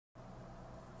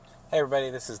Hey everybody,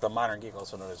 this is the Modern Geek,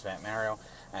 also known as Vamp Mario,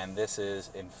 and this is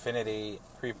Infinity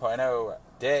 3.0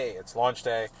 day. It's launch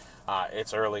day.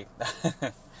 It's early.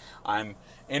 I'm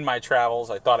in my travels.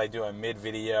 I thought I'd do a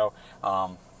mid-video.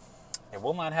 It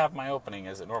will not have my opening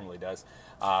as it normally does,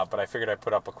 but I figured I'd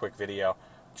put up a quick video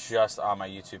just on my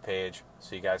YouTube page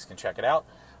so you guys can check it out.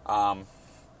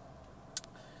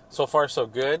 So far, so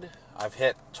good. I've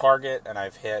hit Target and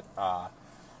I've hit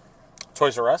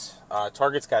Toys R Us.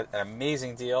 Target's got an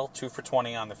amazing deal, 2 for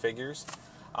 $20 on the figures,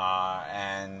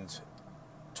 and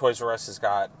Toys R Us has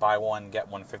got buy one get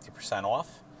one 50%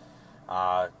 off.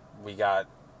 We got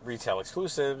retail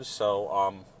exclusives,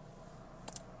 so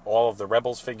all of the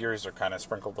Rebels figures are kind of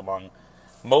sprinkled among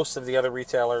most of the other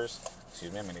retailers.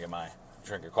 Excuse me, I'm going to get my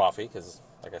drink of coffee because,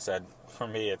 like I said, for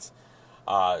me it's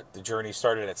the journey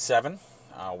started at 7.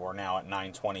 We're now at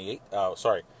 9:28. A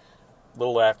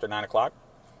little after 9 o'clock.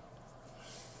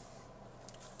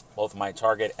 Both my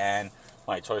Target and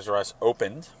my Toys R Us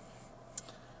opened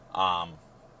at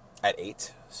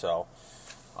 8, so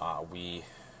we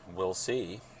will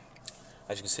see.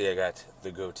 As you can see, I got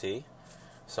the goatee,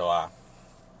 so a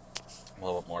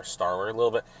little bit more Star Wars, a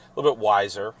little bit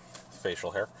wiser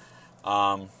facial hair.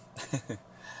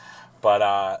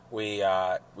 But we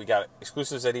got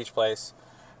exclusives at each place.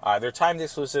 They're timed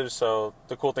exclusives, so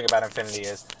the cool thing about Infinity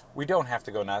is we don't have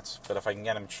to go nuts. But if I can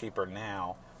get them cheaper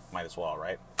now, might as well,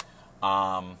 right?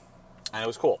 And it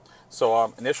was cool.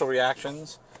 So initial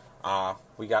reactions,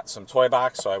 we got some toy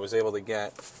box, so I was able to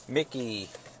get Mickey,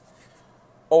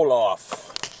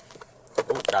 Olaf,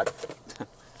 oh god,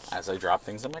 as I drop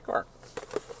things in my car.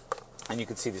 And you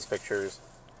can see these pictures.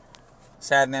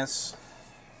 Sadness,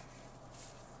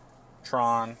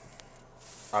 Tron,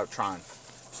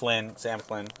 Flynn, Sam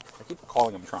Flynn. I keep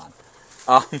calling him Tron.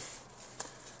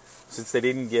 Since they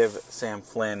didn't give Sam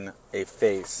Flynn a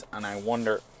face, and I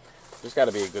wonder, there's got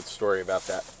to be a good story about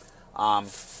that.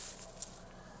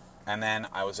 And then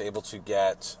I was able to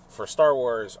get, for Star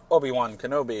Wars, Obi-Wan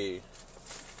Kenobi.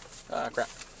 Crap.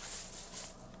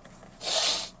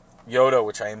 Yoda,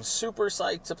 which I am super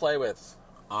psyched to play with.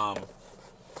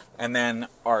 And then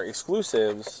our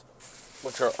exclusives,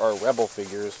 which are our Rebel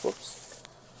figures. Whoops.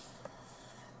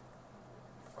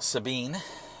 Sabine,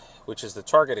 which is the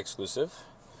Target exclusive.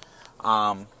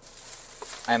 And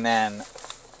then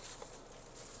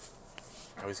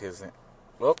I always get his name.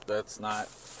 Whoop, that's not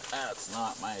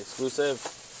my exclusive.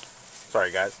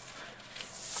 Sorry, guys.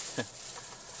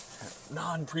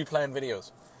 Non-pre-planned videos.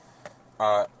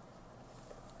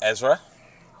 Ezra.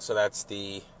 So that's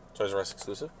the Toys R Us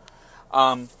exclusive.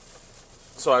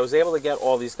 So I was able to get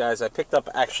all these guys. I picked up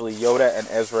actually Yoda and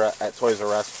Ezra at Toys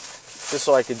R Us just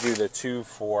so I could do the 2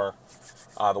 for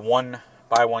the 1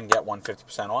 buy one get one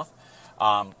 50% off.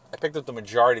 I picked up the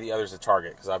majority of the others at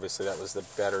Target because obviously that was the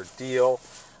better deal.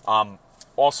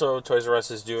 Also, Toys R Us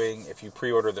is doing, if you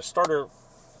pre-order the starter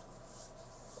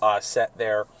set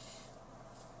there,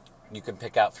 you can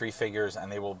pick out 3 figures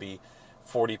and they will be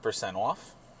 40%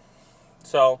 off.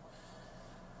 So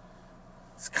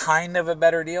it's kind of a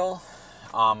better deal.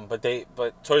 But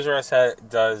Toys R Us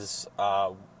does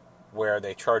where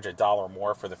they charge $1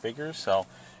 more for the figures, so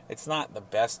it's not the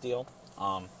best deal.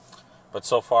 But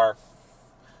so far,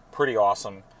 pretty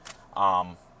awesome.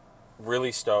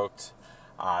 Really stoked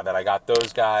that I got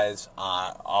those guys.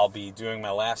 I'll be doing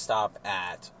my last stop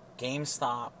at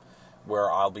GameStop,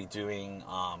 where I'll be doing,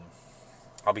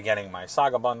 I'll be getting my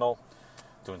Saga bundle,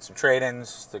 doing some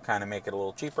trade-ins to kind of make it a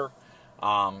little cheaper.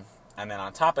 And then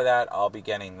on top of that, I'll be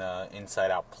getting the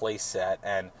Inside Out play set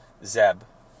and Zeb,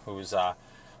 who's the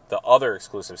other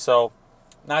exclusive. So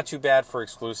not too bad for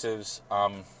exclusives.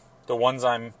 The ones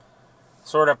I'm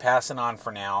sort of passing on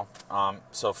for now.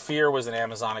 So Fear was an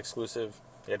Amazon exclusive.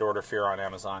 You had to order Fear on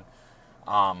Amazon.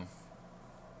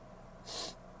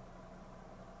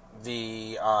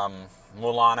 The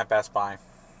Mulan at Best Buy.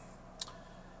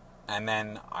 And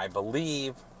then I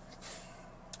believe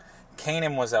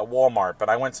Kanan was at Walmart, but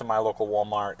I went to my local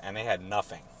Walmart and they had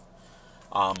nothing.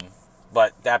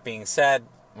 But that being said,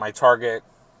 my Target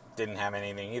didn't have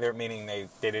anything either, meaning they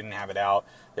didn't have it out.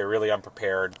 They're really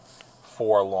unprepared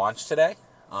for launch today.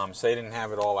 So they didn't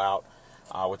have it all out,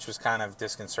 which was kind of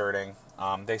disconcerting.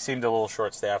 They seemed a little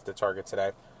short-staffed at Target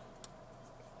today.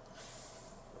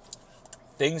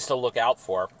 Things to look out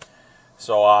for.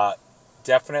 So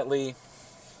definitely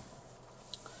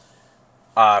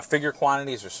figure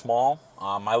quantities are small.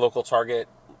 My local Target,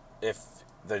 if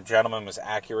the gentleman was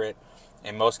accurate,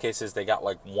 in most cases they got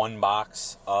like 1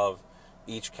 box of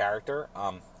each character.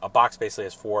 A box basically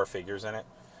has 4 figures in it.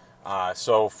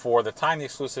 So for the timed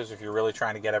exclusives, if you're really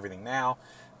trying to get everything now,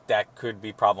 that could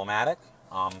be problematic.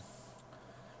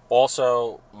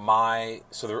 Also,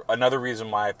 another reason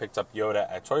why I picked up Yoda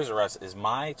at Toys R Us is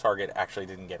my Target actually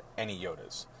didn't get any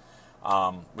Yodas,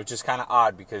 which is kind of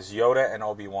odd because Yoda and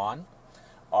Obi-Wan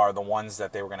are the ones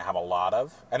that they were going to have a lot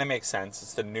of, and it makes sense.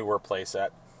 It's the newer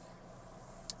playset,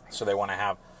 so they want to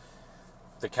have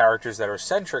the characters that are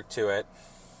centric to it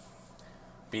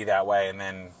be that way, and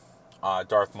then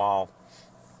Darth Maul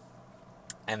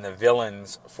and the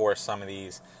villains for some of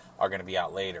these are going to be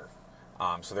out later.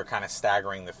 So they're kind of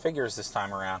staggering the figures this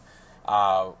time around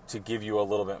to give you a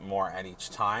little bit more at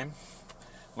each time.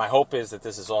 My hope is that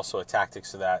this is also a tactic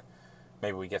so that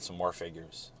maybe we get some more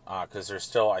figures. Because there's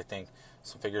still, I think,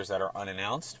 some figures that are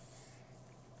unannounced.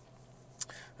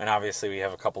 And obviously we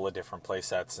have a couple of different play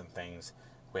sets and things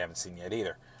we haven't seen yet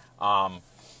either. But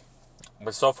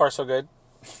so far so good.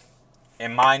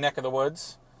 In my neck of the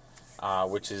woods,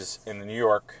 which is in the New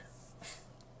York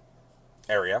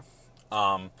area,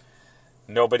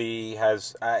 nobody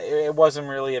has, it wasn't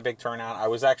really a big turnout. I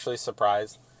was actually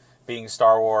surprised, being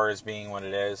Star Wars, being what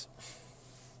it is.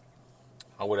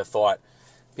 I would have thought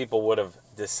people would have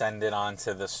descended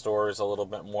onto the stores a little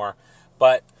bit more.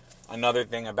 But another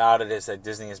thing about it is that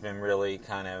Disney has been really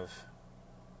kind of,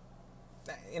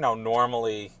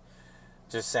 normally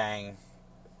just saying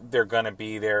they're going to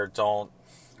be there, don't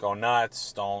go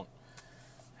nuts, don't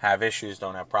have issues,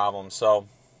 don't have problems. So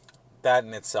that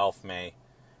in itself may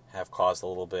have caused a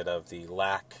little bit of the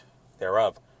lack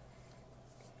thereof.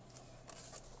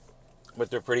 But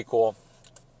they're pretty cool.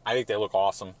 I think they look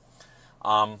awesome.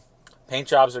 Paint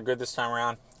jobs are good this time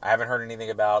around. I haven't heard anything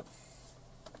about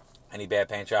any bad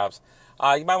paint jobs.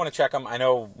 You might want to check them. I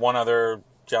know one other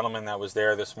gentleman that was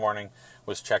there this morning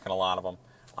was checking a lot of them.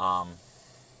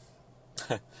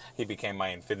 He became my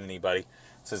Infinity buddy,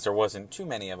 since there wasn't too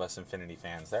many of us Infinity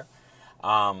fans there.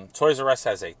 Toys R Us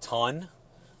has a ton,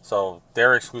 so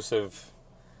they're exclusive.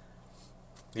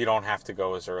 You don't have to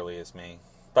go as early as me.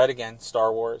 But again,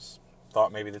 Star Wars,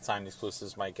 thought maybe the timed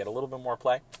exclusives might get a little bit more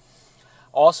play.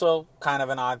 Also, kind of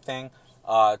an odd thing,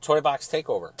 Toy Box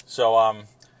Takeover. So,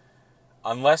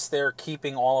 unless they're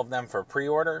keeping all of them for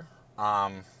pre-order,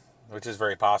 which is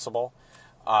very possible,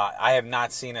 I have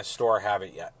not seen a store have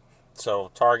it yet.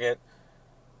 So, Target,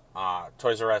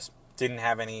 Toys R Us didn't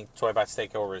have any Toy Box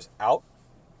Takeovers out.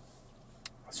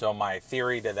 So, my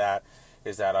theory to that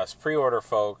is that us pre-order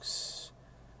folks,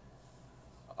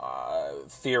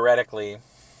 theoretically,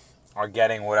 are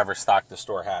getting whatever stock the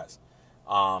store has.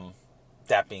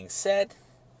 That being said,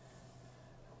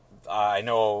 I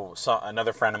know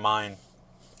another friend of mine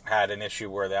had an issue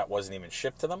where that wasn't even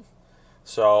shipped to them.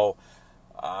 So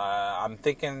I'm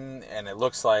thinking, and it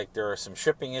looks like there are some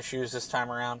shipping issues this time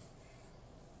around,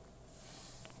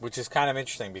 which is kind of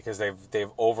interesting because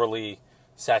they've overly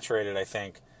saturated, I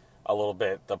think, a little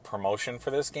bit the promotion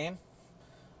for this game.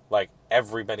 Like,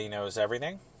 everybody knows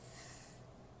everything.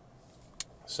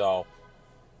 So,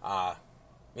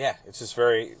 yeah, it's just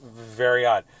very, very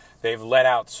odd. They've let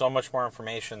out so much more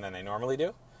information than they normally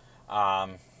do.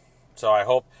 So I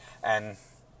hope, and,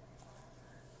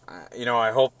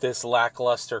 I hope this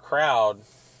lackluster crowd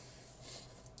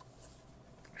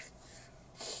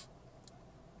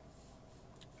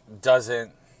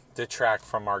doesn't detract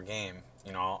from our game.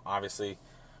 Obviously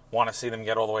want to see them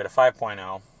get all the way to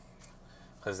 5.0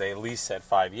 because they at least said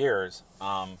 5 years,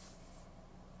 and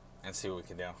see what we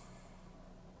can do.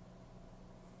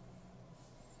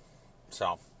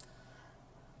 So,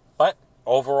 but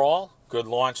overall, good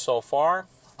launch so far.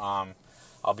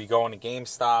 I'll be going to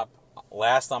GameStop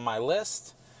last on my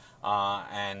list,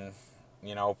 and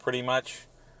pretty much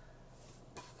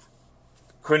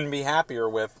couldn't be happier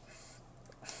with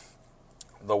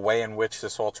the way in which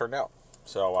this all turned out.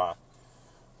 So,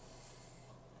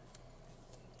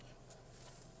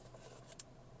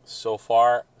 so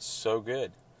far, so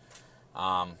good.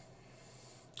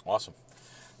 Awesome.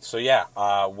 So yeah,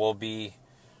 I'll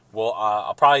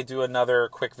probably do another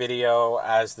quick video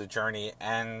as the journey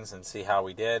ends and see how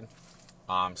we did.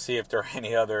 See if there are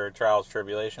any other trials,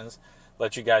 tribulations.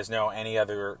 Let you guys know any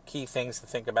other key things to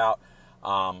think about.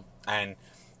 And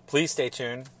please stay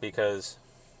tuned, because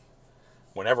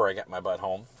whenever I get my butt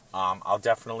home, I'll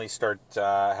definitely start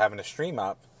having a stream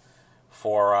up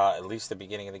for at least the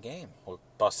beginning of the game. We'll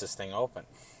bust this thing open.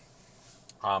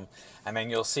 And then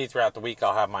you'll see throughout the week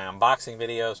I'll have my unboxing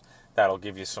videos that'll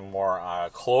give you some more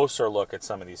closer look at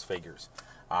some of these figures.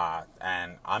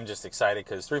 And I'm just excited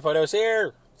because 3.0 is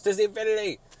here. It's Disney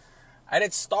Infinity. And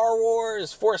it's Star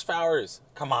Wars Force Powers.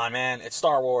 Come on, man. It's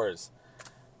Star Wars.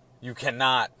 You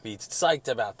cannot be psyched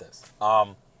about this.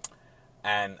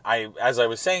 And as I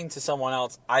was saying to someone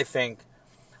else, I think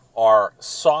our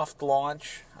soft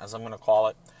launch, as I'm going to call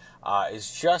it,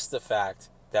 is just the fact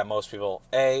that most people,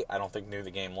 A, I don't think knew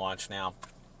the game launched now,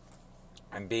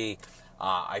 and B,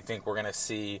 I think you're going to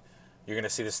see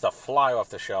this stuff fly off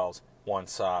the shelves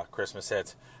once Christmas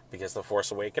hits, because The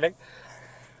Force Awakening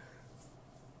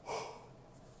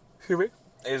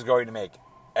is going to make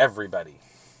everybody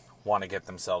want to get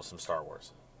themselves some Star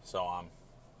Wars. So,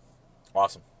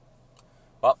 awesome.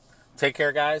 Well, take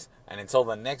care, guys, and until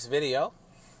the next video,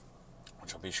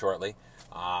 which will be shortly,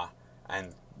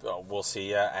 and we'll see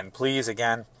you. And please,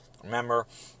 again, remember,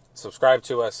 subscribe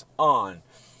to us on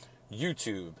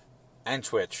YouTube and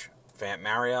Twitch, Fant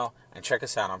Mario, and check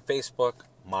us out on Facebook,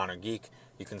 Modern Geek.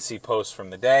 You can see posts from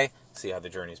the day, see how the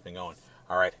journey's been going.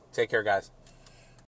 All right, take care, guys.